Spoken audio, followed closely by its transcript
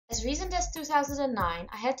As recent as 2009,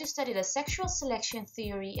 I had to study the sexual selection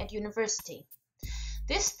theory at university.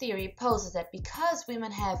 This theory poses that because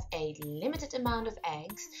women have a limited amount of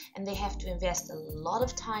eggs and they have to invest a lot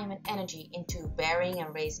of time and energy into bearing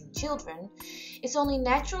and raising children, it's only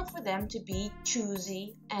natural for them to be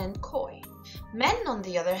choosy and coy. Men, on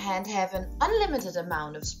the other hand, have an unlimited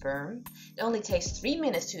amount of sperm. It only takes 3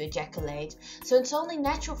 minutes to ejaculate, so it's only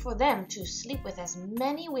natural for them to sleep with as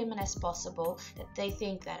many women as possible that they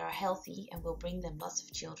think that are healthy and will bring them lots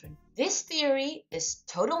of children. This theory is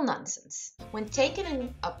total nonsense. When taken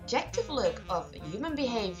an objective look of human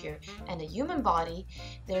behavior and the human body,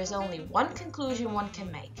 there is only one conclusion one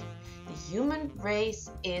can make. The human race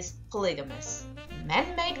is polygamous.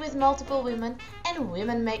 Men mate with multiple women and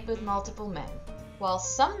women mate with multiple men. While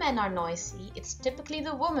some men are noisy, it's typically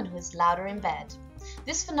the woman who is louder in bed.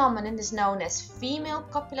 This phenomenon is known as female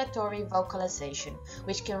copulatory vocalization,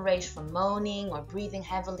 which can range from moaning or breathing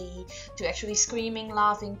heavily to actually screaming,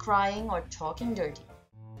 laughing, crying, or talking dirty.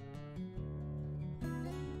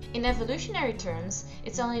 In evolutionary terms,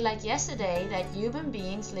 it's only like yesterday that human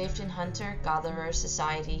beings lived in hunter-gatherer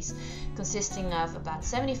societies consisting of about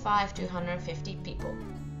 75 to 150 people.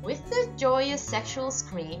 With the joyous sexual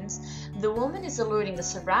screams, the woman is alerting the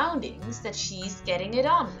surroundings that she's getting it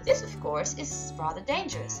on. This, of course, is rather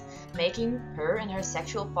dangerous, making her and her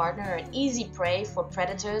sexual partner an easy prey for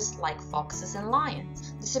predators like foxes and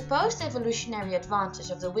lions. The supposed evolutionary advantage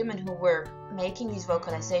of the women who were making these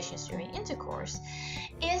vocalizations during intercourse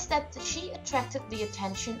is that she attracted the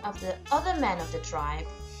attention of the other men of the tribe,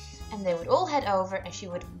 and they would all head over and she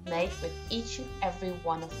would mate with each and every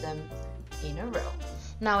one of them in a row.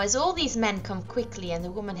 Now, as all these men come quickly and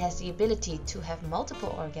the woman has the ability to have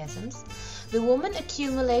multiple orgasms, the woman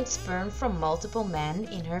accumulates sperm from multiple men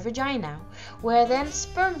in her vagina, where then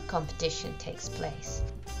sperm competition takes place.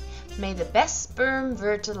 May the best sperm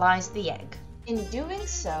fertilize the egg. In doing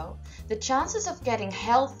so, the chances of getting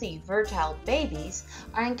healthy, fertile babies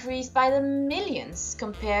are increased by the millions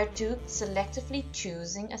compared to selectively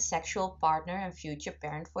choosing a sexual partner and future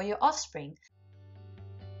parent for your offspring.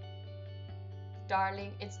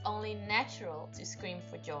 Darling, it's only natural to scream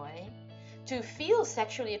for joy, to feel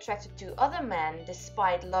sexually attracted to other men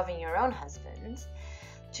despite loving your own husband,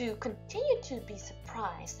 to continue to be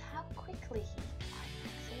surprised how quickly he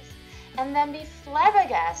climaxes, and then be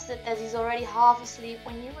flabbergasted that he's already half asleep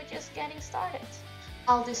when you were just getting started.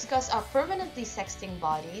 I'll discuss our permanently sexting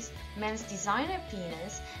bodies, men's designer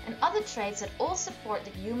penis, and other traits that all support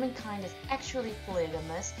that humankind is actually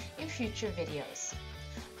polygamous in future videos.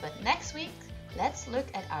 But next week, let's look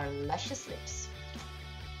at our luscious lips.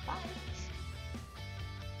 Bye!